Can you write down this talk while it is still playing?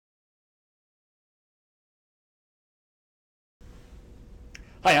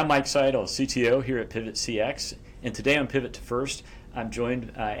Hi, I'm Mike Seidel, CTO here at Pivot CX, and today on Pivot to First, I'm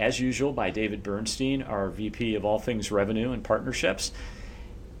joined, as usual, by David Bernstein, our VP of all things revenue and partnerships.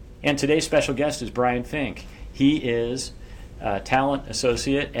 And today's special guest is Brian Fink. He is a talent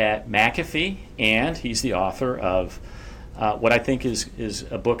associate at McAfee, and he's the author of what I think is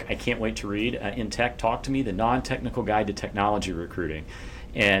a book I can't wait to read, In Tech, Talk to Me, the Non-Technical Guide to Technology Recruiting.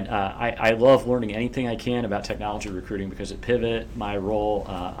 And I love learning anything I can about technology recruiting because at Pivot, my role,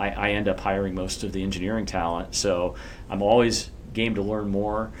 I end up hiring most of the engineering talent. So I'm always game to learn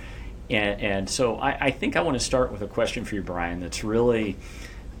more. And so I think I want to start with a question for you, Brian, that's really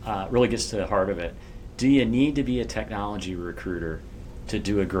gets to the heart of it. Do you need to be a technology recruiter to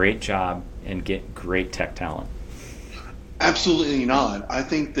do a great job and get great tech talent? Absolutely not. I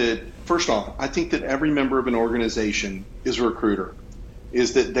think that, first off, I think that every member of an organization is a recruiter.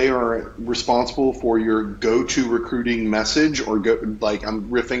 Is that they are responsible for your go-to recruiting message, or like I'm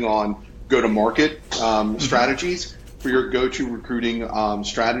riffing on go-to-market strategies for your go-to recruiting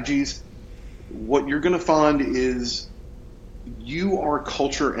strategies. What you're going to find is you are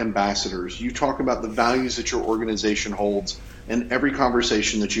culture ambassadors. You talk about the values that your organization holds in every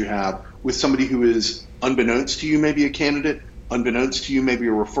conversation that you have with somebody who is unbeknownst to you, maybe a candidate, unbeknownst to you, maybe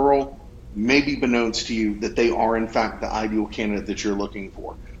a referral, maybe beknownst to you that they are in fact the ideal candidate that you're looking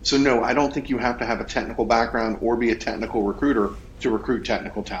for. So no, I don't think you have to have a technical background or be a technical recruiter to recruit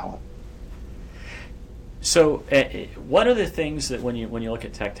technical talent. So what are the things that when you look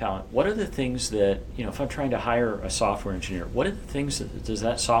at tech talent, what are the things that, if I'm trying to hire a software engineer, what are the things that does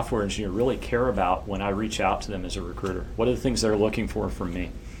that software engineer really care about when I reach out to them as a recruiter? What are the things they're looking for from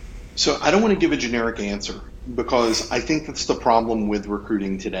me? So I don't want to give a generic answer because I think that's the problem with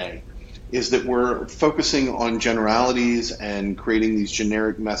recruiting today. Is that we're focusing on generalities and creating these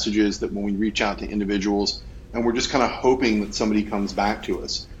generic messages that when we reach out to individuals, and we're just kind of hoping that somebody comes back to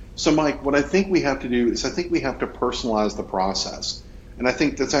us. So Mike, what I think we have to do is I think we have to personalize the process. And I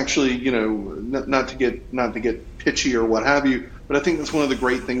think that's actually, not to get pitchy or what have you, but I think that's one of the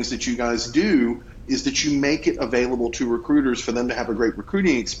great things that you guys do is that you make it available to recruiters for them to have a great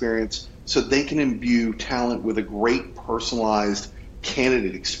recruiting experience so they can imbue talent with a great personalized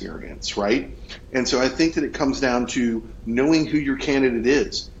candidate experience, right? And so I think that it comes down to knowing who your candidate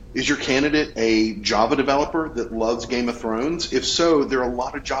is. Is your candidate a Java developer that loves Game of Thrones? If so, there are a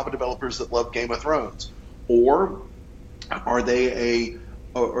lot of Java developers that love Game of Thrones. Or are they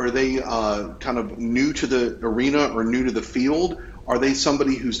kind of new to the arena or new to the field? Are they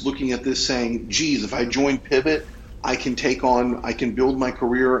somebody who's looking at this saying, geez, if I join Pivot, I can build my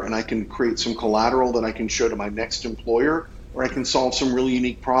career and I can create some collateral that I can show to my next employer, or I can solve some really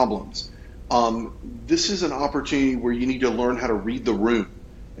unique problems. This is an opportunity where you need to learn how to read the room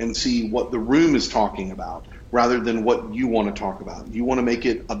and see what the room is talking about rather than what you want to talk about. You want to make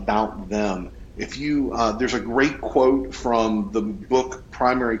it about them. There's a great quote from the book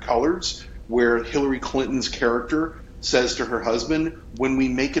Primary Colors where Hillary Clinton's character says to her husband, when we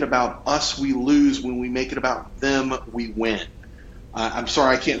make it about us, we lose. When we make it about them, we win. I'm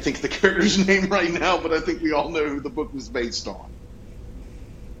sorry, I can't think of the character's name right now, but I think we all know who the book was based on.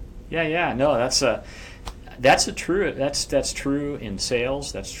 Yeah, no, that's true in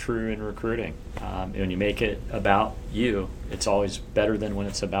sales. That's true in recruiting. When you make it about you, it's always better than when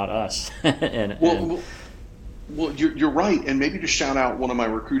it's about us. Well, you're right, and maybe to shout out one of my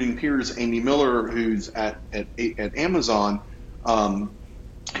recruiting peers, Amy Miller, who's at Amazon.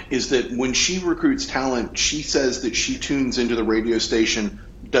 Is that when she recruits talent, she says that she tunes into the radio station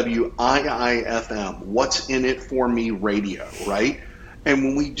WIIFM, What's in It for Me Radio, right? And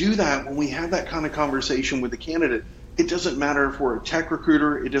when we do that, when we have that kind of conversation with the candidate, it doesn't matter if we're a tech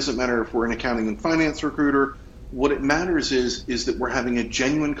recruiter, it doesn't matter if we're an accounting and finance recruiter. What it matters is that we're having a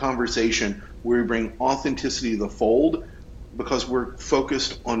genuine conversation where we bring authenticity to the fold because we're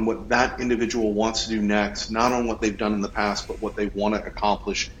focused on what that individual wants to do next, not on what they've done in the past, but what they want to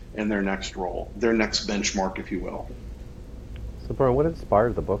accomplish in their next role, their next benchmark, if you will. So, Brian, what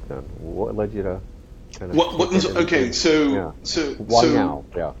inspired the book then? What led you to kind of... Why now?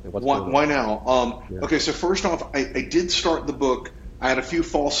 Yeah. Why now? Yeah. Okay, so first off, I did start the book. I had a few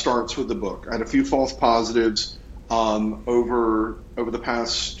false starts with the book. I had a few false positives over the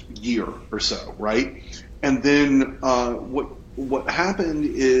past year or so, right? And then what happened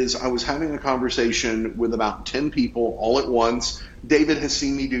is I was having a conversation with about 10 people all at once. David has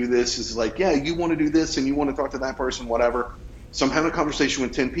seen me do this. It's like, yeah, you want to do this and you want to talk to that person, whatever. So I'm having a conversation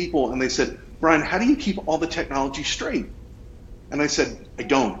with 10 people and they said, Brian, how do you keep all the technology straight? And I said, I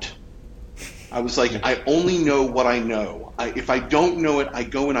don't. I was like, I only know what I know. If I don't know it, I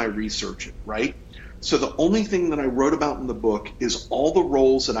go and I research it, right? So the only thing that I wrote about in the book is all the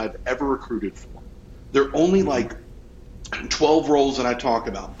roles that I've ever recruited for. There are only like 12 roles that I talk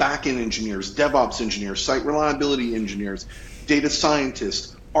about: back-end engineers, DevOps engineers, site reliability engineers, data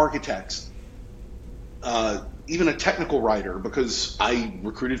scientists, architects, even a technical writer, because I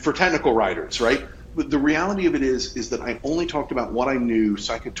recruited for technical writers, right? But the reality of it is that I only talked about what I knew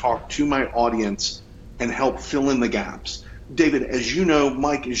so I could talk to my audience and help fill in the gaps. David, as you know,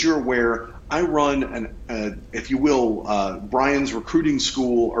 Mike, as you're aware, I run if you will, Brian's recruiting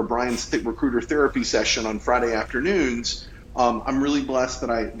school, or Brian's recruiter therapy session on Friday afternoons. I'm really blessed that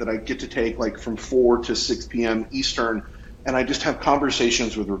I get to take like from 4 to 6 p.m. Eastern, and I just have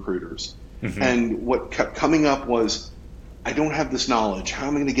conversations with recruiters. Mm-hmm. And what kept coming up was, I don't have this knowledge. How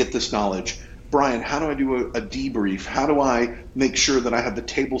am I going to get this knowledge? Brian, how do I do a debrief? How do I make sure that I have the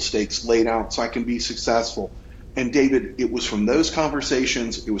table stakes laid out so I can be successful? And David, it was from those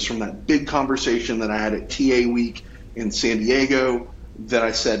conversations, it was from that big conversation that I had at TA Week in San Diego, that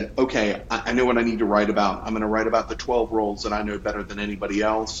I said, okay, I know what I need to write about. I'm going to write about the 12 roles that I know better than anybody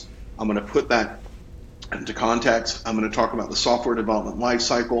else. I'm going to put that into context. I'm going to talk about the software development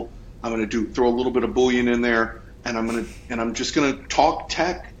lifecycle. I'm going to throw a little bit of bullion in there, and I'm just going to talk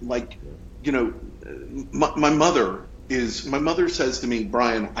tech. Like, you know, my mother says to me,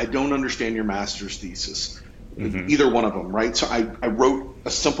 Brian, I don't understand your master's thesis. Mm-hmm. Either one of them, right? So I wrote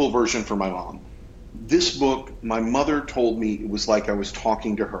a simple version for my mom. This book, my mother told me it was like I was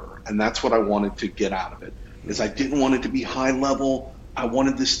talking to her, and that's what I wanted to get out of it. Is I didn't want it to be high level. I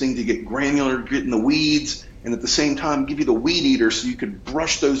wanted this thing to get granular, get in the weeds, and at the same time give you the weed eater so you could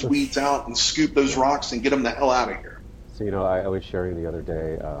brush those weeds out and scoop those rocks and get them the hell out of here. So, you know, I was sharing the other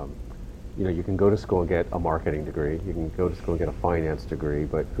day, you know, you can go to school and get a marketing degree, you can go to school and get a finance degree,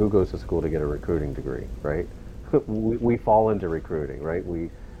 but who goes to school to get a recruiting degree, right? We fall into recruiting, right?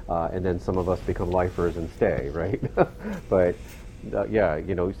 And then some of us become lifers and stay, right? But yeah,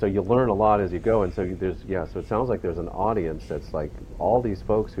 you know, so you learn a lot as you go, and so so it sounds like there's an audience that's like all these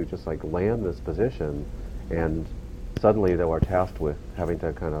folks who just like land this position, and suddenly they are tasked with having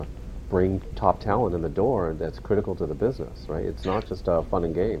to kind of bring top talent in the door that's critical to the business, right? It's not just fun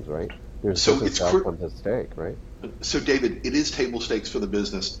and games, right? There's business outcomes at stake, right? So David, it is table stakes for the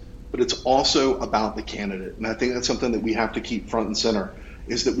business, but it's also about the candidate. And I think that's something that we have to keep front and center,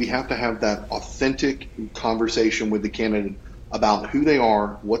 is that we have to have that authentic conversation with the candidate about who they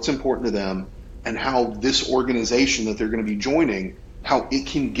are, what's important to them, and how this organization that they're going to be joining, how it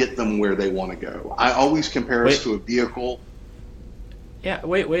can get them where they want to go. I always compare us to a vehicle. Yeah,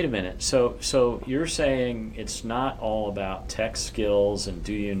 wait a minute. So you're saying it's not all about tech skills and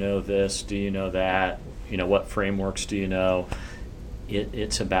do you know this, do you know that, you know, what frameworks do you know?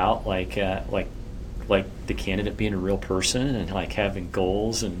 It's about like the candidate being a real person and like having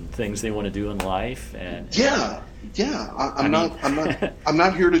goals and things they want to do in life. I'm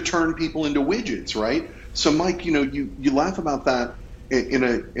not here to turn people into widgets, right? So Mike, you know, you laugh about that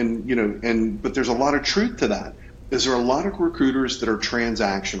but there's a lot of truth to that. Is there are a lot of recruiters that are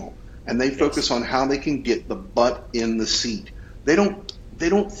transactional, and they focus on how they can get the butt in the seat. They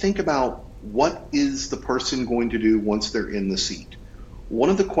don't think about what is the person going to do once they're in the seat. One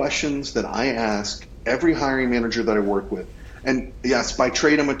of the questions that I ask every hiring manager that I work with, and yes, by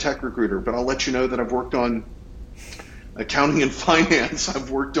trade I'm a tech recruiter, but I'll let you know that I've worked on accounting and finance,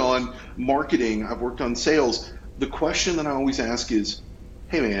 I've worked on marketing, I've worked on sales. The question that I always ask is,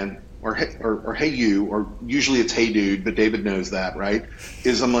 hey man, or hey you, or usually it's hey dude, but David knows that, right?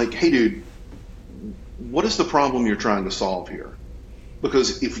 Is I'm like, hey dude, what is the problem you're trying to solve here?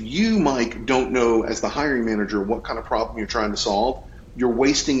 Because if you, Mike, don't know as the hiring manager what kind of problem you're trying to solve, you're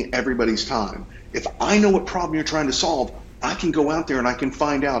wasting everybody's time. If I know what problem you're trying to solve, I can go out there and I can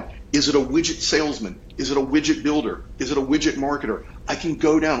find out, is it a widget salesman? Is it a widget builder? Is it a widget marketer? I can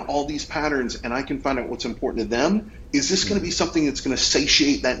go down all these patterns and I can find out what's important to them. Is this going to be something that's going to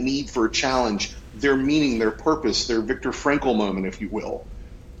satiate that need for a challenge, their meaning, their purpose, their Viktor Frankl moment, if you will?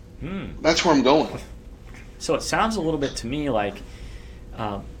 That's where I'm going. So it sounds a little bit to me like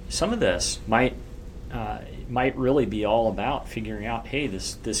some of this might really be all about figuring out, hey,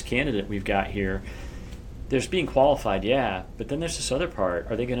 this candidate we've got here, there's being qualified, yeah, but then there's this other part.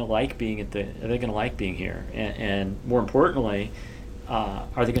 Are they going to like being here? And more importantly,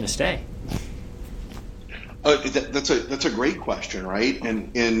 are they going to stay? That's a great question, right?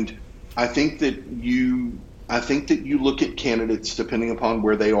 And I think that you look at candidates depending upon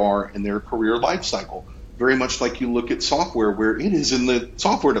where they are in their career life cycle, very much like you look at software where it is in the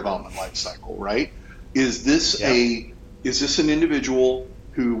software development life cycle, right? Is this an individual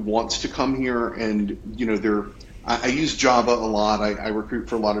who wants to come here and, you know, I use Java a lot. I recruit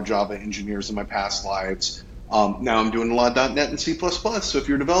for a lot of Java engineers in my past lives. Now I'm doing a lot of .NET and C++. So if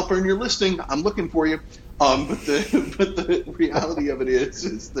you're a developer and you're listening, I'm looking for you. But the but the reality of it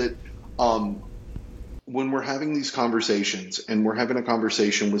is that when we're having these conversations and we're having a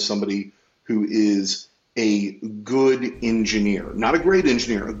conversation with somebody who is a good engineer, not a great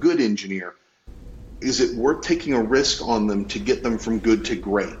engineer, a good engineer, is it worth taking a risk on them to get them from good to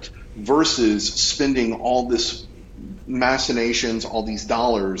great versus spending all this machinations, all these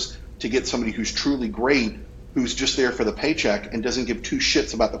dollars to get somebody who's truly great, who's just there for the paycheck and doesn't give two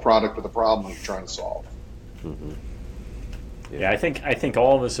shits about the product or the problem you're trying to solve? Mm-hmm. Yeah, I think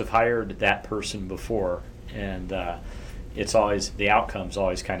all of us have hired that person before, and it's always, the outcome's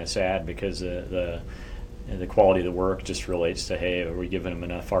always kind of sad because the quality of the work just relates to, hey, are we giving them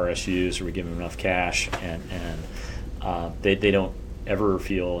enough RSUs, are we giving them enough cash, and they don't ever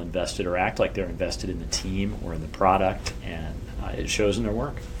feel invested or act like they're invested in the team or in the product, and it shows in their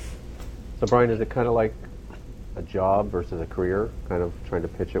work. So Brian, is it kind of like a job versus a career, kind of trying to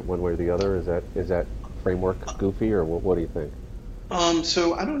pitch it one way or the other? Is that framework goofy, or what do you think?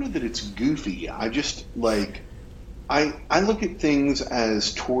 So I don't know that it's goofy. I just I look at things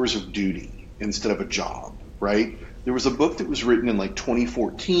as tours of duty instead of a job, right? There was a book that was written in like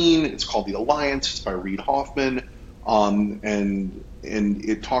 2014. It's called The Alliance. It's by Reid Hoffman, and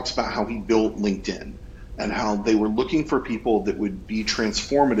it talks about how he built LinkedIn and how they were looking for people that would be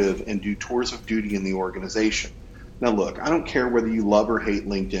transformative and do tours of duty in the organization. Now, look, I don't care whether you love or hate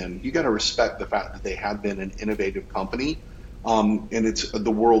LinkedIn. You got to respect the fact that they have been an innovative company, and it's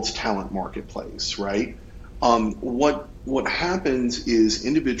the world's talent marketplace, right? What happens is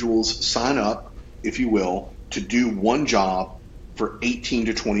individuals sign up, if you will, to do one job for 18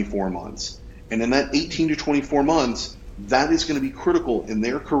 to 24 months. And in that 18 to 24 months, that is going to be critical in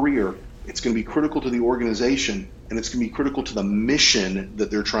their career. It's going to be critical to the organization, and it's going to be critical to the mission that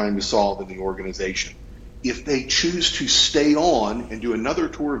they're trying to solve in the organization. If they choose to stay on and do another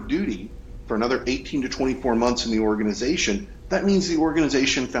tour of duty for another 18 to 24 months in the organization, that means the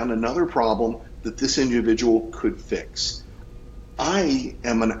organization found another problem that this individual could fix. I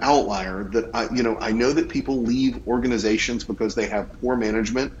am an outlier that I know that people leave organizations because they have poor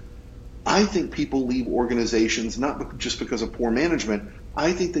management. I think people leave organizations not just because of poor management.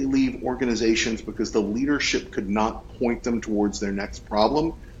 I think they leave organizations because the leadership could not point them towards their next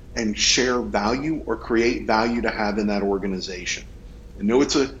problem and share value or create value to have in that organization. I know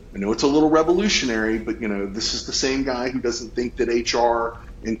it's a little revolutionary, but this is the same guy who doesn't think that HR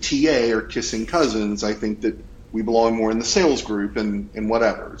and TA are kissing cousins. I think that we belong more in the sales group and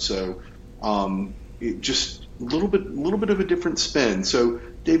whatever. So it just a little bit of a different spin. So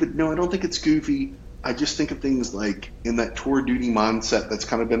David, no, I don't think it's goofy. I just think of things like in that tour duty mindset. That's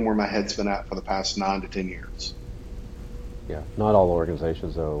kind of been where my head's been at for the past 9 to 10 years. Yeah, not all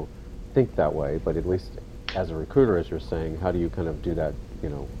organizations though think that way, but at least as a recruiter, as you're saying, how do you kind of do that,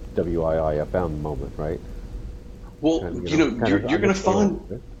 WIIFM moment, right? Well, you're going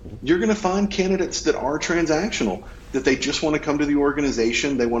to find candidates that are transactional, that they just want to come to the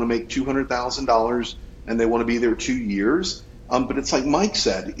organization, they want to make $200,000, and they want to be there 2 years. But it's like Mike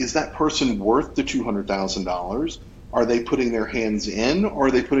said, is that person worth the $200,000? Are they putting their hands in, or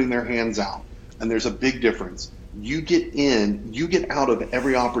are they putting their hands out? And there's a big difference. You get out of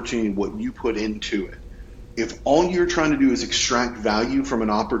every opportunity what you put into it. If all you're trying to do is extract value from an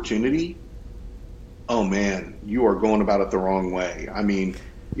opportunity, oh man, you are going about it the wrong way. I mean,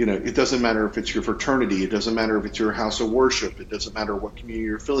 it doesn't matter if it's your fraternity, it doesn't matter if it's your house of worship, it doesn't matter what community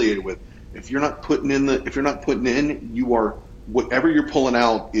you're affiliated with. If you're not putting in, you are, whatever you're pulling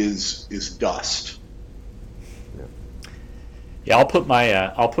out is dust. Yeah, I'll put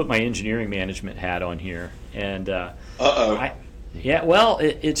my engineering management hat on here, and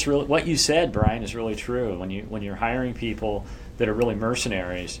it's really what you said, Brian, is really true. When you're hiring people that are really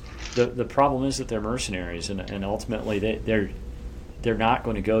mercenaries, the problem is that they're mercenaries, and ultimately they're not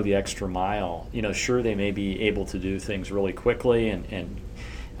going to go the extra mile. Sure, they may be able to do things really quickly and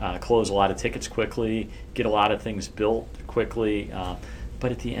close a lot of tickets quickly, get a lot of things built quickly,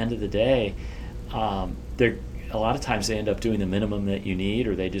 but at the end of the day, a lot of times they end up doing the minimum that you need,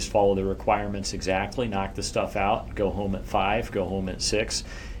 or they just follow the requirements exactly, knock the stuff out, go home at 5, go home at 6.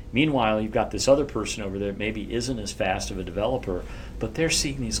 Meanwhile, you've got this other person over there that maybe isn't as fast of a developer, but they're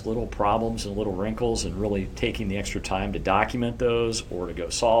seeing these little problems and little wrinkles and really taking the extra time to document those or to go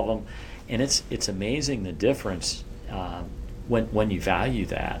solve them. And it's amazing the difference when you value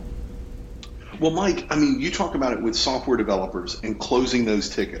that. Well, Mike, you talk about it with software developers and closing those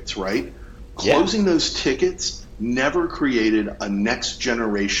tickets, right? Closing those tickets never created a next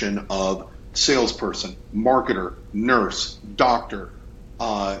generation of salesperson, marketer, nurse, doctor,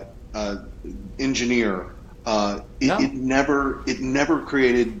 engineer. It never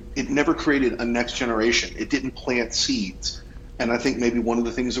created a next generation. It didn't plant seeds. And I think maybe one of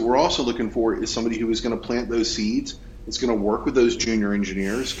the things that we're also looking for is somebody who is going to plant those seeds. It's going to work with those junior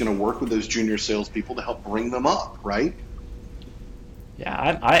engineers, going to work with those junior salespeople to help bring them up, right?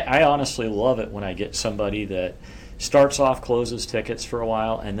 Yeah, I honestly love it when I get somebody that starts off, closes tickets for a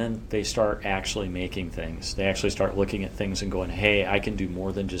while, and then they start actually making things. They actually start looking at things and going, hey, I can do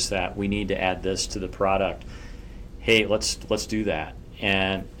more than just that. We need to add this to the product. Hey, let's do that.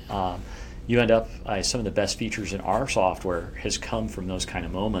 And you end up, some of the best features in our software has come from those kind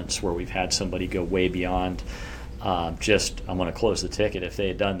of moments where we've had somebody go way beyond just, I'm going to close the ticket. If they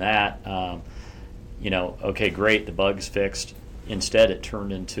had done that, okay, great, the bug's fixed. Instead, it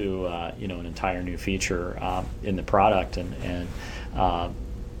turned into an entire new feature in the product, and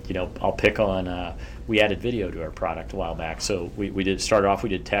I'll pick on we added video to our product a while back. So we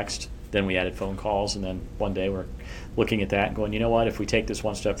did text, then we added phone calls, and then one day we're looking at that and going, you know what? If we take this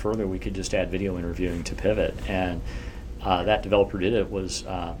one step further, we could just add video interviewing to Pivot. And that developer did it was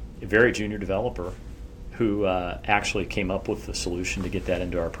a very junior developer who actually came up with the solution to get that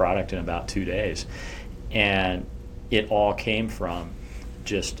into our product in about 2 days, and it all came from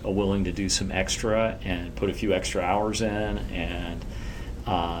just a willing to do some extra and put a few extra hours in and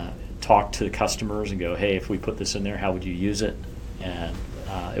talk to the customers and go, hey, if we put this in there, how would you use it? And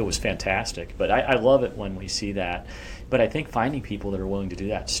it was fantastic. But I love it when we see that. But I think finding people that are willing to do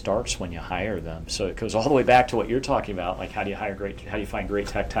that starts when you hire them. So it goes all the way back to what you're talking about, like how do you find great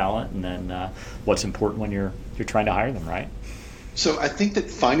tech talent, and then what's important when you're trying to hire them, right? So I think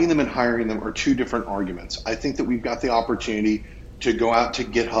that finding them and hiring them are two different arguments. I think that we've got the opportunity to go out to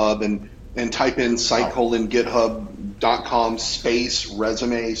GitHub and type in site:/github.com space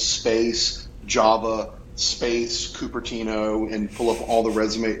resume space Java space Cupertino and pull up all the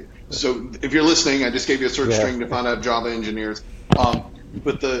resume. So if you're listening, I just gave you a search string to find out Java engineers.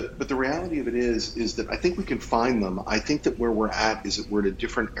 But the reality of it is that I think we can find them. I think that where we're at is that we're at a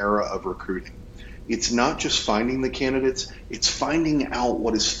different era of recruiting. It's not just finding the candidates, it's finding out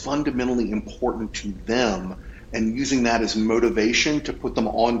what is fundamentally important to them and using that as motivation to put them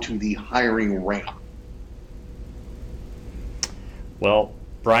onto the hiring ramp. Well,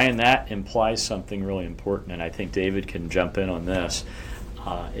 Brian, that implies something really important, and I think David can jump in on this.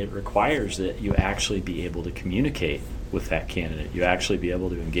 It requires that you actually be able to communicate with that candidate. You actually be able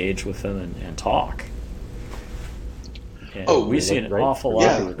to engage with them and talk. And we see an awful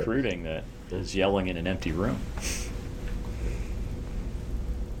lot of recruiting that is yelling in an empty room.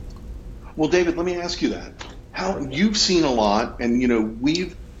 Well, David, let me ask you that. How you've seen a lot, and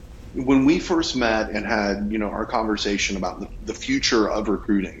when we first met and had our conversation about the future of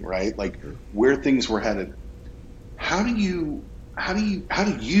recruiting, right? Like where things were headed. How do you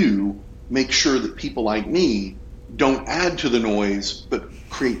make sure that people like me don't add to the noise, but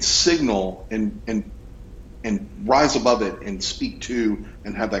create signal and rise above it and speak to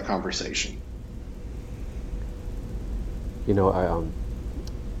and have that conversation?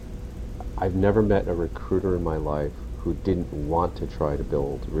 I've never met a recruiter in my life who didn't want to try to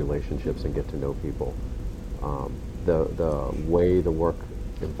build relationships and get to know people. The way the work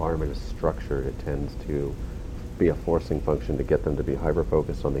environment is structured, it tends to be a forcing function to get them to be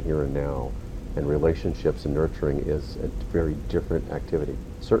hyper-focused on the here and now. And relationships and nurturing is a very different activity.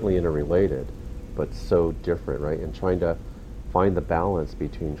 Certainly interrelated, but so different, right? And trying to find the balance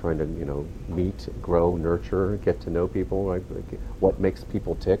between trying to, meet, grow, nurture, get to know people, right? Like what makes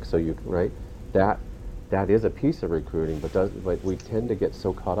people tick, so you, right? That is a piece of recruiting, but we tend to get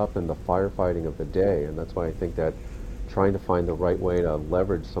so caught up in the firefighting of the day, and that's why I think that trying to find the right way to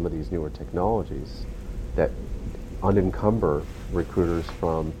leverage some of these newer technologies that unencumber recruiters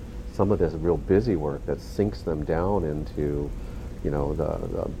from some of this real busy work that sinks them down into,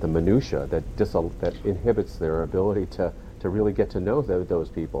 the minutia that inhibits their ability to really get to know those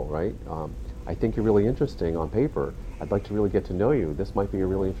people, right? I think you're really interesting on paper. I'd like to really get to know you. This might be a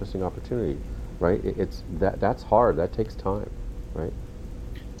really interesting opportunity, right? That's hard. That takes time, right?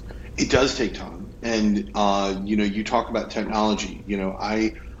 It does take time, and you talk about technology.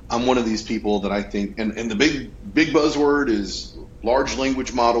 I'm one of these people that I think, and the big buzzword is large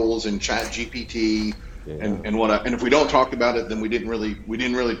language models and Chat GPT, and if we don't talk about it, then we didn't really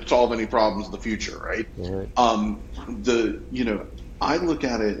solve any problems in the future, right? I look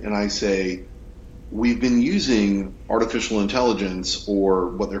at it and I say, we've been using artificial intelligence, or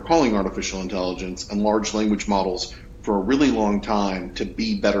what they're calling artificial intelligence, and large language models for a really long time to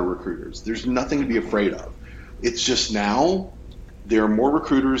be better recruiters. There's nothing to be afraid of. It's just now There are more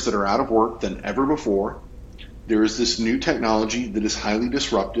recruiters that are out of work than ever before. There is this new technology that is highly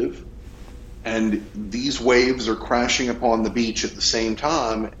disruptive, and these waves are crashing upon the beach at the same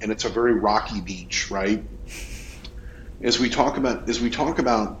time, and it's a very rocky beach, right? As we talk about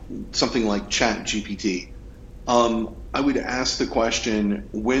something like ChatGPT, I would ask the question,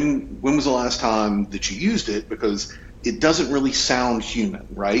 when was the last time that you used it? Because it doesn't really sound human,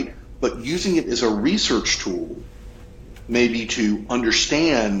 right? But using it as a research tool, maybe to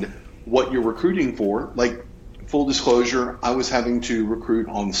understand what you're recruiting for. Like, full disclosure, I was having to recruit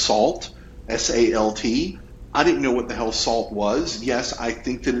on SALT, SALT. I didn't know what the hell SALT was. Yes, I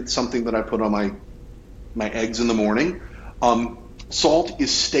think that it's something that I put on my eggs in the morning. SALT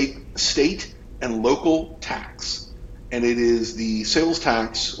is state and local tax, and it is the sales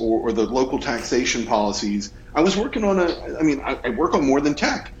tax or the local taxation policies. I was working on I work on more than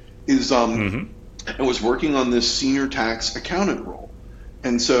tech. I was working on this senior tax accountant role,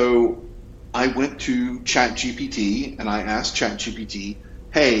 and so I went to ChatGPT and I asked ChatGPT,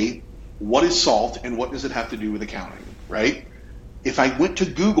 hey, what is SALT and what does it have to do with accounting, right? If I went to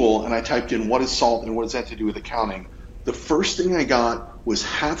Google and I typed in what is SALT and what does that have to do with accounting, the first thing I got was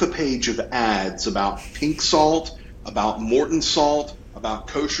half a page of ads about pink salt, about Morton salt, about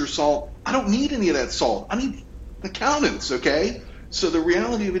kosher salt. I don't need any of that salt. I need accountants, okay? So the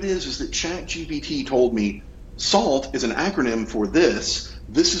reality of it is that ChatGPT told me SALT is an acronym for this.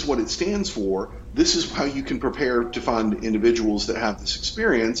 This is what it stands for. This is how you can prepare to find individuals that have this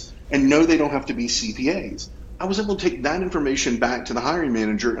experience, and no, they don't have to be CPAs. I was able to take that information back to the hiring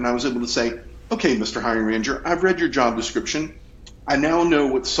manager, and I was able to say, okay, Mr. Hiring Manager, I've read your job description. I now know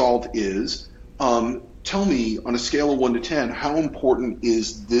what SALT is. Tell me, on a scale of 1 to 10, how important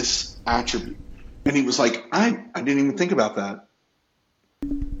is this attribute? And he was like, I didn't even think about that.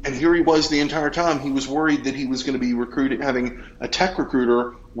 And here he was the entire time. He was worried that he was going to be having a tech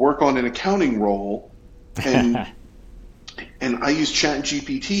recruiter work on an accounting role. And and I used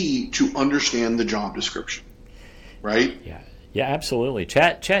ChatGPT to understand the job description, right? Yeah, absolutely.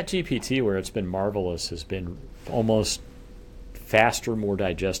 ChatGPT, where it's been marvelous, has been almost faster, more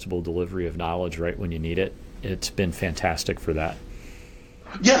digestible delivery of knowledge right when you need it. It's been fantastic for that.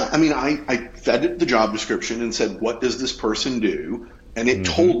 Yeah, I mean, I fed it the job description and said, what does this person do? And it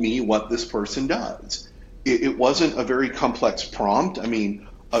told me what this person does. It wasn't a very complex prompt. I mean,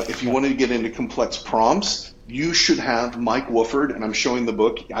 if you wanted to get into complex prompts, you should have Mike Wooford, and I'm showing the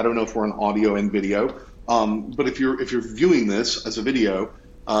book. I don't know if we're on audio and video, but if you're viewing this as a video,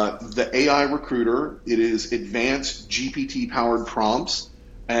 the AI Recruiter, it is advanced GPT-powered prompts,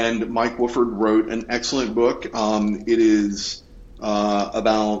 and Mike Wooford wrote an excellent book. It is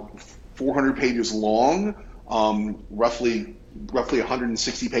about 400 pages long, roughly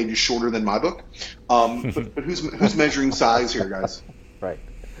 160 pages shorter than my book. But who's measuring size here, guys? Right.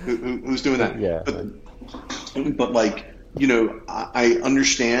 Who's doing that? Yeah. But like, you know, I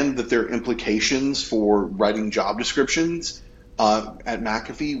understand that there are implications for writing job descriptions. At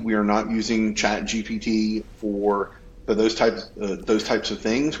McAfee, we are not using ChatGPT for those types of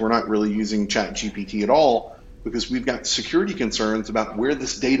things. We're not really using ChatGPT at all because we've got security concerns about where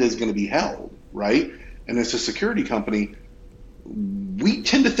this data is going to be held, right? And as a security company, we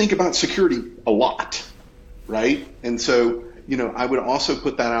tend to think about security a lot, right? And so, you know, I would also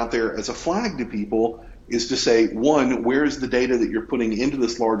put that out there as a flag to people, is to say, one, where is the data that you're putting into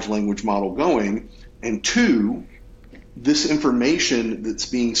this large language model going? And two, this information that's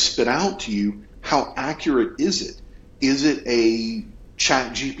being spit out to you, how accurate is it? Is it a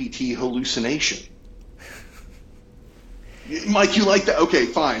ChatGPT hallucination? Mike, you like that? Okay,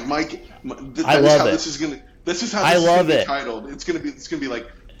 fine. Mike, I love it. This is going to be titled. It's going to be like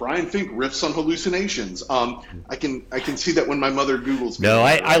Brian Fink riffs on hallucinations. I can see that when my mother Googles me. No,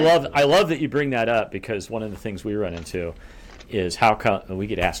 I love that you bring that up, because one of the things we run into is how come we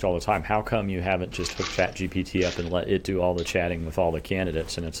get asked all the time, how come you haven't just hooked ChatGPT up and let it do all the chatting with all the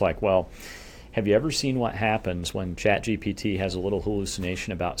candidates? And it's like, well, have you ever seen what happens when ChatGPT has a little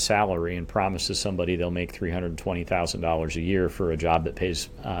hallucination about salary and promises somebody they'll make $320,000 a year for a job that pays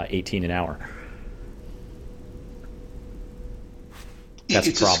 $18 an hour?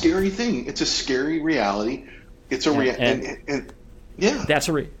 It's a scary thing. It's a scary reality. It's a yeah. That's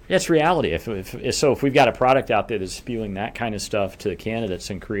reality. If we've got a product out there that's spewing that kind of stuff to candidates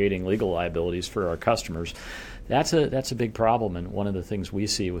and creating legal liabilities for our customers, that's a big problem. And one of the things we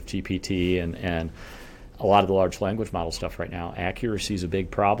see with GPT and a lot of the large language model stuff right now, accuracy is a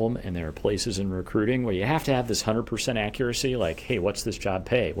big problem. And there are places in recruiting where you have to have this 100% accuracy. Like, hey, what's this job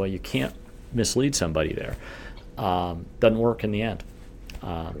pay? Well, you can't mislead somebody there. Doesn't work in the end.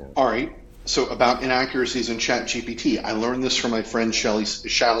 All right. So about inaccuracies in ChatGPT, I learned this from my friend Shally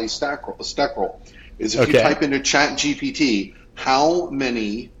Steckrell. Is if you Okay. type into ChatGPT, how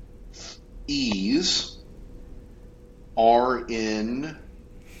many E's are in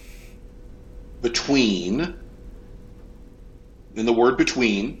between, in the word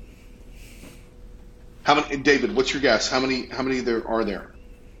between. How many, David, what's your guess? How many there are there?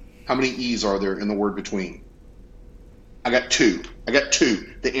 How many E's are there in the word between? I got two.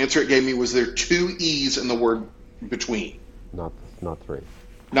 The answer it gave me was there 2 E's in the word between. Not three.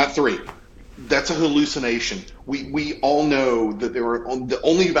 Not 3. That's a hallucination. We all know that the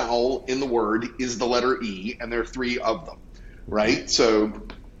only vowel in the word is the letter E, and there are 3 of them, right? So,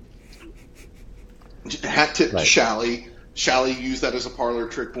 hat tip to Right. Shally. Shally used that as a parlor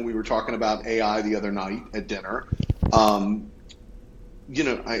trick when we were talking about AI the other night at dinner. I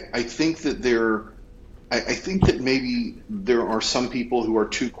think that I think that maybe there are some people who are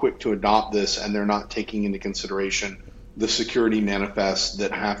too quick to adopt this, and they're not taking into consideration the security manifests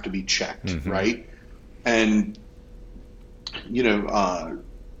that have to be checked, right? And there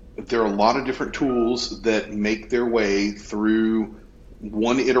are a lot of different tools that make their way through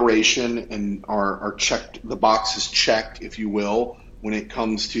one iteration and are checked. The box is checked, if you will, when it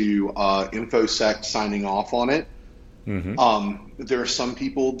comes to InfoSec signing off on it. There are some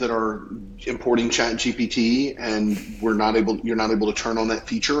people that are importing ChatGPT, and you're not able to turn on that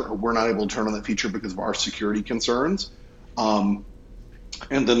feature, or we're not able to turn on that feature because of our security concerns. And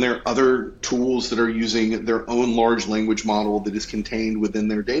then there are other tools that are using their own large language model that is contained within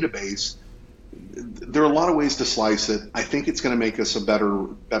their database. There are a lot of ways to slice it. I think it's going to make us a better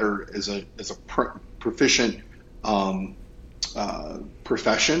as a proficient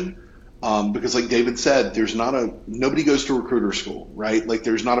profession. Because like David said, nobody goes to recruiter school, right? Like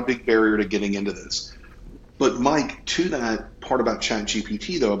there's not a big barrier to getting into this. But Mike, to that part about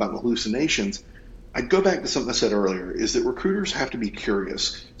ChatGPT though, about hallucinations, I'd go back to something I said earlier, is that recruiters have to be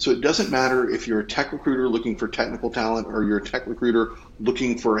curious. So it doesn't matter if you're a tech recruiter looking for technical talent or you're a tech recruiter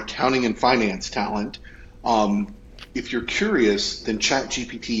looking for accounting and finance talent. If you're curious, then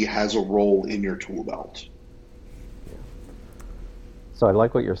ChatGPT has a role in your tool belt. So I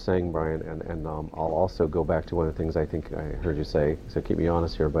like what you're saying, Brian, and I'll also go back to one of the things I think I heard you say. So keep me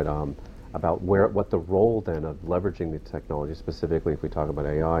honest here, but about what the role then of leveraging the technology, specifically if we talk about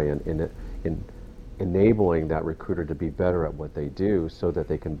AI, and in enabling that recruiter to be better at what they do, so that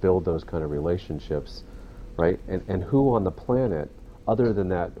they can build those kind of relationships, right? And who on the planet, other than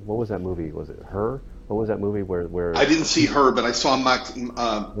that, what was that movie? Was it Her? What was that movie where I didn't see Her, but I saw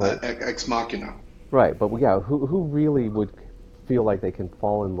right? Ex Machina. Right, but yeah, who really would feel like they can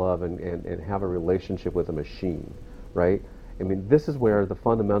fall in love and have a relationship with a machine, right? I mean, this is where the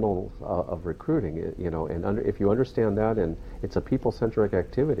fundamentals of recruiting, and if you understand that, and it's a people-centric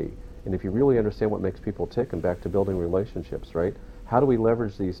activity, and if you really understand what makes people tick, and back to building relationships, right? How do we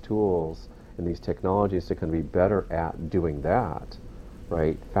leverage these tools and these technologies to kind of be better at doing that,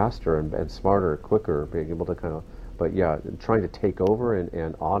 right? Faster and smarter, quicker, being able to kind of, but yeah, trying to take over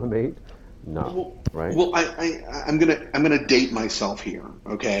and automate. No, right? Well, I'm gonna date myself here.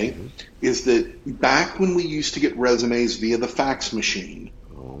 Okay, is that back when we used to get resumes via the fax machine?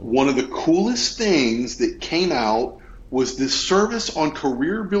 One of the coolest things that came out was this service on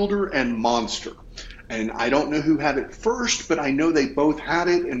Career Builder and Monster. And I don't know who had it first, but I know they both had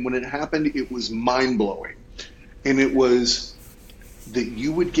it. And when it happened, it was mind blowing. And it was that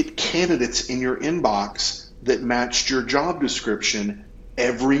you would get candidates in your inbox that matched your job description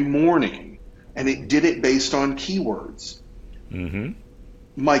every morning. And it did it based on keywords.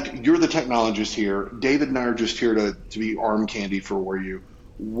 Mike, you're the technologist here. David and I are just here to be arm candy for you.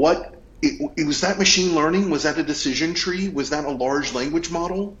 Was that machine learning? Was that a decision tree? Was that a large language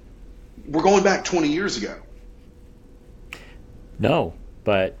model? We're going back 20 years ago. No,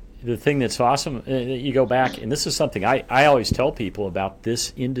 but the thing that's awesome, you go back, and this is something I always tell people about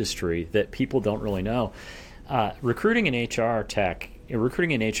this industry that people don't really know. Recruiting in HR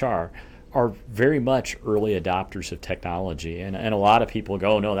are very much early adopters of technology. And a lot of people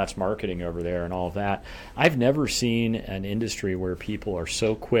go, oh, no, that's marketing over there and all of that. I've never seen an industry where people are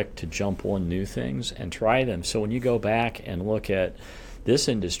so quick to jump on new things and try them. So when you go back and look at this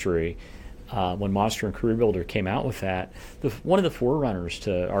industry, when Monster and Career Builder came out with that, one of the forerunners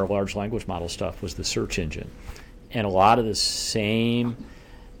to our large language model stuff was the search engine. And a lot of the same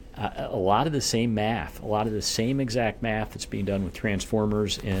math, a lot of the same exact math that's being done with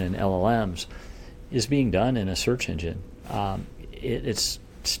transformers and LLMs is being done in a search engine. It's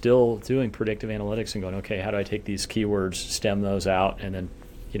still doing predictive analytics and going, okay, how do I take these keywords, stem those out, and then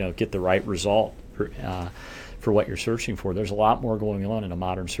get the right result for what you're searching for. There's a lot more going on in a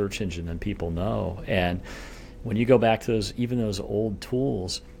modern search engine than people know. And when you go back to those old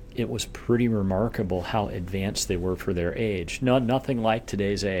tools, it was pretty remarkable how advanced they were for their age. Nothing like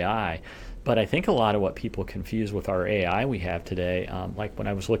today's AI. But I think a lot of what people confuse with our AI we have today, like when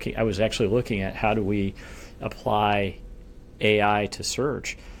I was actually looking at how do we apply AI to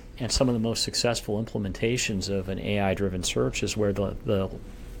search, and some of the most successful implementations of an AI-driven search is where the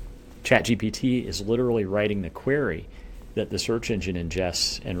ChatGPT is literally writing the query that the search engine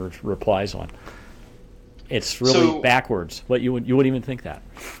ingests and replies on. It's really backwards. But you wouldn't even think that.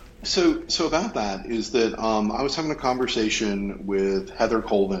 So about that is that I was having a conversation with Heather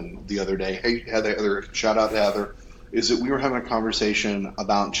Colvin the other day. Hey, Heather, shout out to Heather. Is that we were having a conversation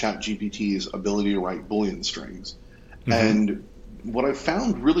about ChatGPT's ability to write Boolean strings. Mm-hmm. And what I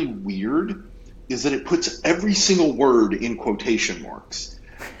found really weird is that it puts every single word in quotation marks.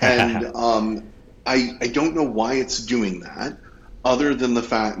 And I don't know why it's doing that, other than the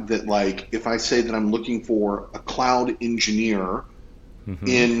fact that, like, if I say that I'm looking for a cloud engineer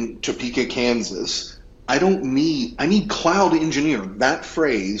in Topeka, Kansas, I need cloud engineer. That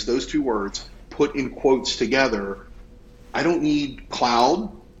phrase, those two words, put in quotes together. I don't need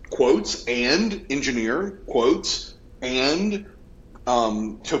cloud, quotes, and engineer, quotes, and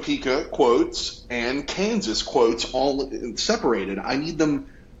Topeka, quotes, and Kansas, quotes, all separated. I need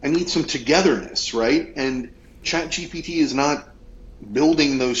some togetherness, right? And ChatGPT is not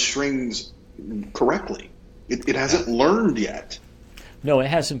building those strings correctly. It hasn't learned yet. No, it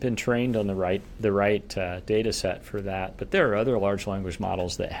hasn't been trained on the right data set for that. But there are other large language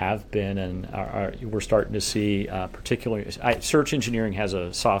models that have been, and we're starting to see, particularly search engineering has I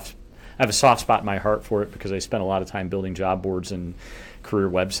have a soft spot in my heart for it because I spent a lot of time building job boards and career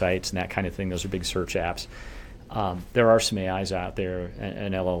websites and that kind of thing. Those are big search apps. There are some AIs out there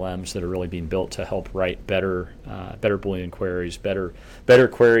and LLMs that are really being built to help write better Boolean queries, better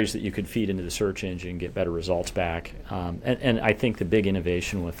queries that you could feed into the search engine and get better results back. And I think the big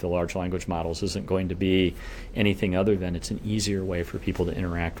innovation with the large language models isn't going to be anything other than it's an easier way for people to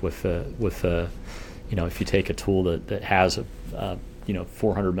interact with if you take a tool that has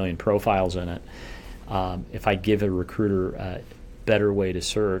 400 million profiles in it. If I give a recruiter a better way to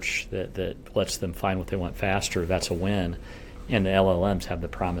search that lets them find what they want faster, that's a win. And the LLMs have the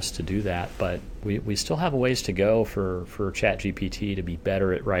promise to do that. But we still have a ways to go for ChatGPT to be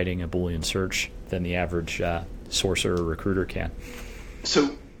better at writing a Boolean search than the average sourcer or recruiter can. So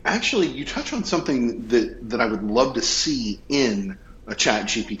actually, you touch on something that I would love to see in a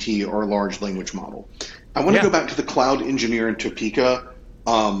ChatGPT or a large language model. I want to go back to the cloud engineer in Topeka,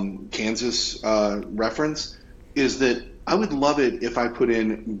 Kansas reference, is that I would love it if I put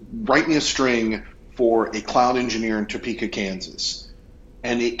in, write me a string for a cloud engineer in Topeka, Kansas.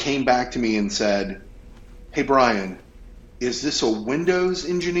 And it came back to me and said, hey, Brian, is this a Windows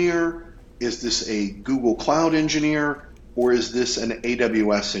engineer? Is this a Google Cloud engineer? Or is this an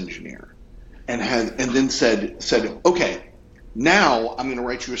AWS engineer? And then said, okay, now I'm going to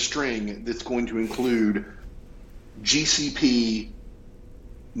write you a string that's going to include GCP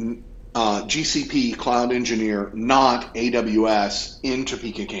cloud engineer, not AWS, in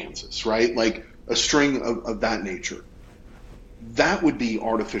Topeka, Kansas, right? Like a string of that nature. That would be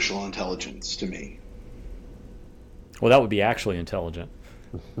artificial intelligence to me. Well, that would be actually intelligent.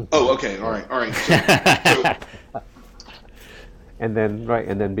 Oh, okay. All right. So, and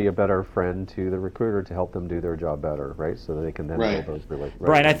then be a better friend to the recruiter to help them do their job better, right? So that they can then build those relationships.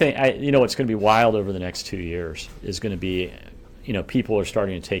 Brian, I think what's going to be wild over the next 2 years is going to be, people are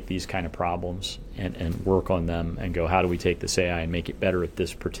starting to take these kind of problems and work on them and go, how do we take this AI and make it better at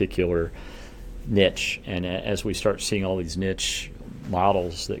this particular niche? And as we start seeing all these niche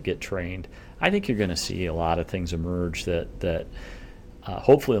models that get trained, I think you're going to see a lot of things emerge that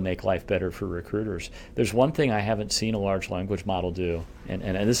hopefully will make life better for recruiters. There's one thing I haven't seen a large language model do, and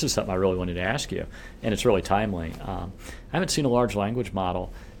this is something I really wanted to ask you, and it's really timely. I haven't seen a large language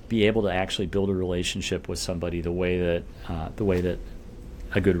model be able to actually build a relationship with somebody the way that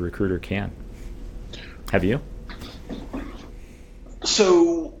a good recruiter can. Have you?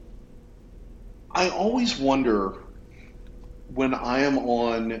 So I always wonder when I am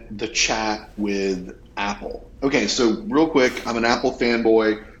on the chat with Apple. Okay, so real quick, I'm an Apple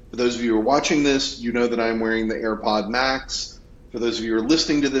fanboy. For those of you who are watching this, you know that I'm wearing the AirPod Max. For those of you who are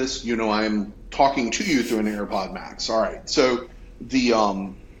listening to this, you know I'm talking to you through an AirPod Max. All right, so the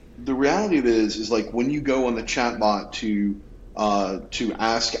reality of it is like when you go on the chatbot to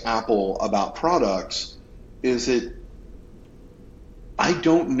ask Apple about products, is that I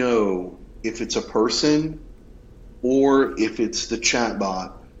don't know if it's a person or if it's the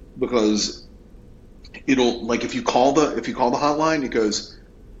chatbot, because it'll, like, if you call the hotline, it goes,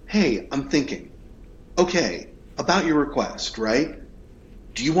 "Hey, I'm thinking. Okay, about your request, right?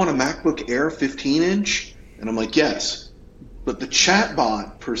 Do you want a MacBook Air 15-inch?" And I'm like, "Yes." But the chat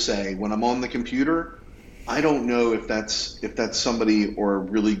bot per se, when I'm on the computer, I don't know if that's somebody or a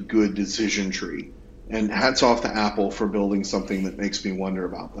really good decision tree. And hats off to Apple for building something that makes me wonder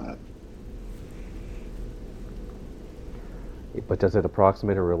about that. But does it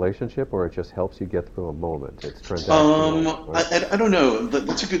approximate a relationship, or it just helps you get through a moment? It's transactional, right? I don't know.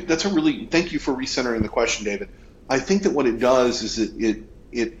 That's a really, thank you for recentering the question, David. I think that what it does is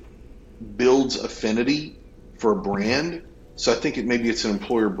it builds affinity for a brand. So I think maybe it's an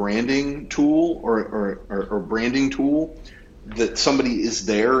employer branding tool or branding tool that somebody is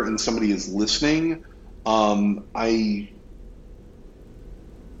there and somebody is listening. I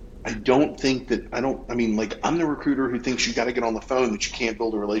don't think that I mean, like, I'm the recruiter who thinks you got to get on the phone, that you can't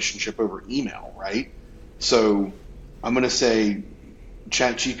build a relationship over email, right? So I'm going to say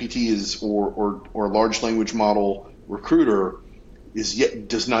ChatGPT is or large language model recruiter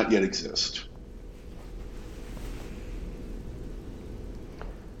does not yet exist.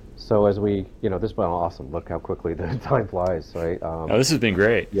 So as this has been awesome. Look how quickly the time flies, right? This has been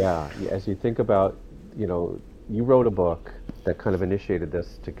great. Yeah. As you think about, you wrote a book that kind of initiated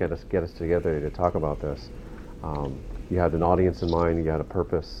this to get us together to talk about this. You had an audience in mind. You had a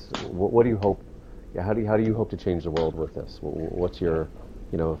purpose. What do you hope? Yeah, how do you hope to change the world with this? What's your,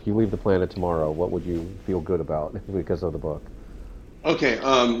 if you leave the planet tomorrow, what would you feel good about because of the book? Okay.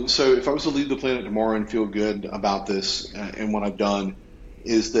 So if I was to leave the planet tomorrow and feel good about this and what I've done,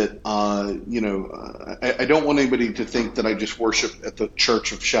 is that I don't want anybody to think that I just worship at the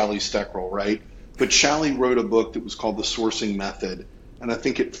church of Shally Steckrell, right? But Shally wrote a book that was called The Sourcing Method, and I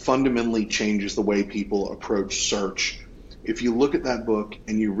think it fundamentally changes the way people approach search. If you look at that book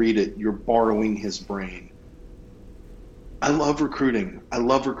and you read it, you're borrowing his brain. I love recruiting. I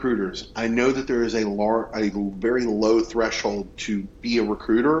love recruiters. I know that there is a very low threshold to be a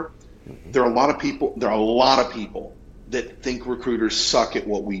recruiter. There are a lot of people that think recruiters suck at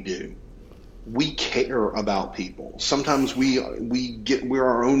what we do. We care about people. Sometimes we're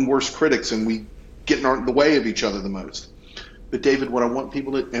our own worst critics and we get in the way of each other the most. But David, what I want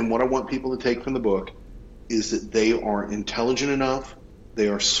people to take from the book is that they are intelligent enough, they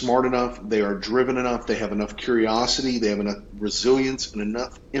are smart enough, they are driven enough, they have enough curiosity, they have enough resilience and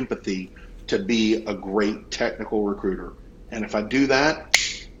enough empathy to be a great technical recruiter. And if I do that,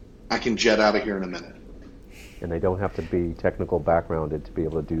 I can jet out of here in a minute. And they don't have to be technical backgrounded to be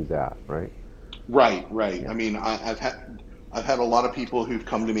able to do that, right? Right. Yeah. I mean, I've had a lot of people who've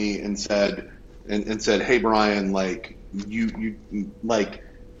come to me and said, "Hey, Brian, like you like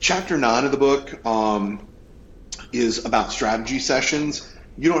chapter 9 of the book is about strategy sessions.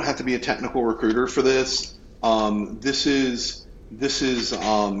 You don't have to be a technical recruiter for this. This is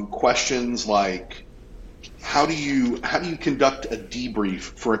questions like how do you conduct a debrief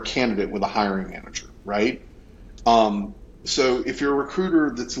for a candidate with a hiring manager, right?" So if you're a recruiter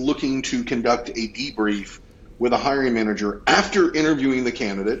that's looking to conduct a debrief with a hiring manager after interviewing the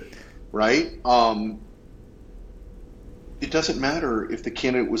candidate, right? It doesn't matter if the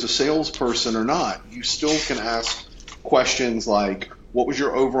candidate was a salesperson or not. You still can ask questions like, what was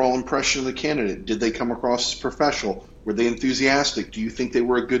your overall impression of the candidate? Did they come across as professional? Were they enthusiastic? Do you think they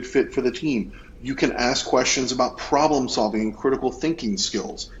were a good fit for the team? You can ask questions about problem solving and critical thinking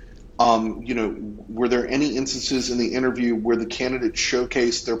skills. Were there any instances in the interview where the candidate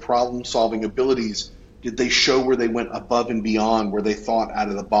showcased their problem-solving abilities? Did they show where they went above and beyond, where they thought out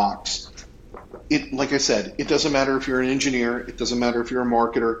of the box? Like I said, it doesn't matter if you're an engineer. It doesn't matter if you're a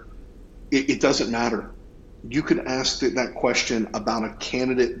marketer. It doesn't matter. You could ask that question about a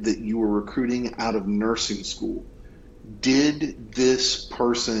candidate that you were recruiting out of nursing school. Did this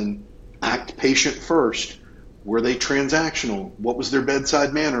person act patient first? Were they transactional? What was their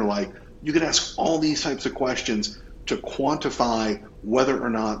bedside manner like? You can ask all these types of questions to quantify whether or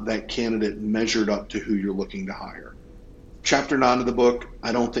not that candidate measured up to who you're looking to hire. Chapter 9 of the book,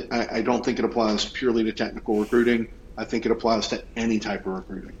 I don't think it applies purely to technical recruiting. I think it applies to any type of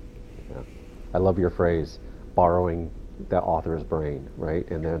recruiting. Yeah. I love your phrase, borrowing the author's brain, right?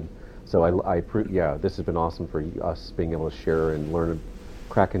 And then, so this has been awesome for us being able to share and learn,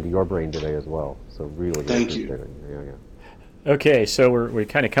 crack into your brain today as well. So really, thank you. Yeah. Okay, so we're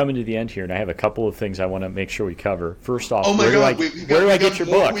kind of coming to the end here, and I have a couple of things I want to make sure we cover. First off, where do I get your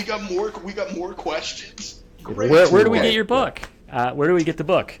book? We got more questions. Great. Where do we get your book? Where do we get the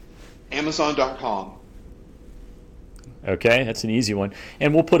book? Amazon.com. Okay, that's an easy one,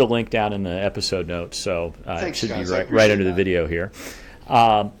 and we'll put a link down in the episode notes, so it should be right under the video here.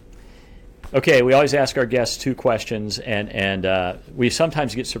 Okay, we always ask our guests 2 questions, and we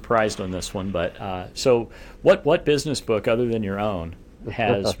sometimes get surprised on this one. But so, what business book other than your own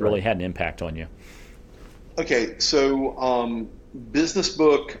has really had an impact on you? Okay, so business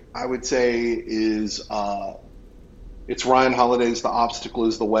book I would say is it's Ryan Holiday's The Obstacle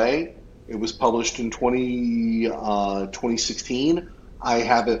is the Way. It was published in 2016. I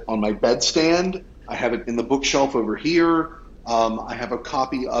have it on my bedstand. I have it in the bookshelf over here. I have a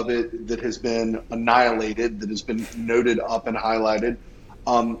copy of it that has been annihilated, that has been noted up and highlighted.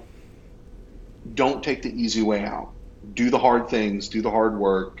 Don't take the easy way out. Do the hard things, do the hard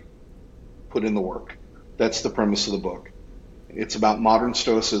work, put in the work. That's the premise of the book. It's about modern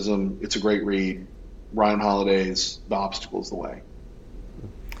stoicism. It's a great read. Ryan Holiday's The Obstacle is the Way.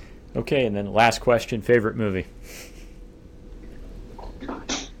 Okay, and then last question, favorite movie?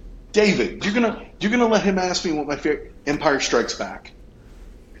 David, you're gonna let him ask me what my favorite. Empire Strikes Back.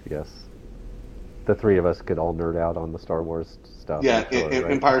 Yes. The 3 of us could all nerd out on the Star Wars stuff. Yeah, sure,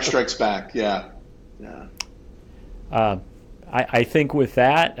 right? Empire Strikes Back. Yeah. I think with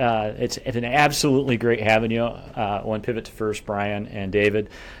that, it's been absolutely great having you on Pivot to First, Brian and David.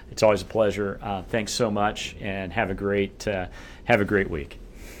 It's always a pleasure. Thanks so much, and have a great week.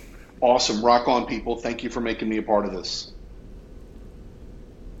 Awesome. Rock on, people. Thank you for making me a part of this.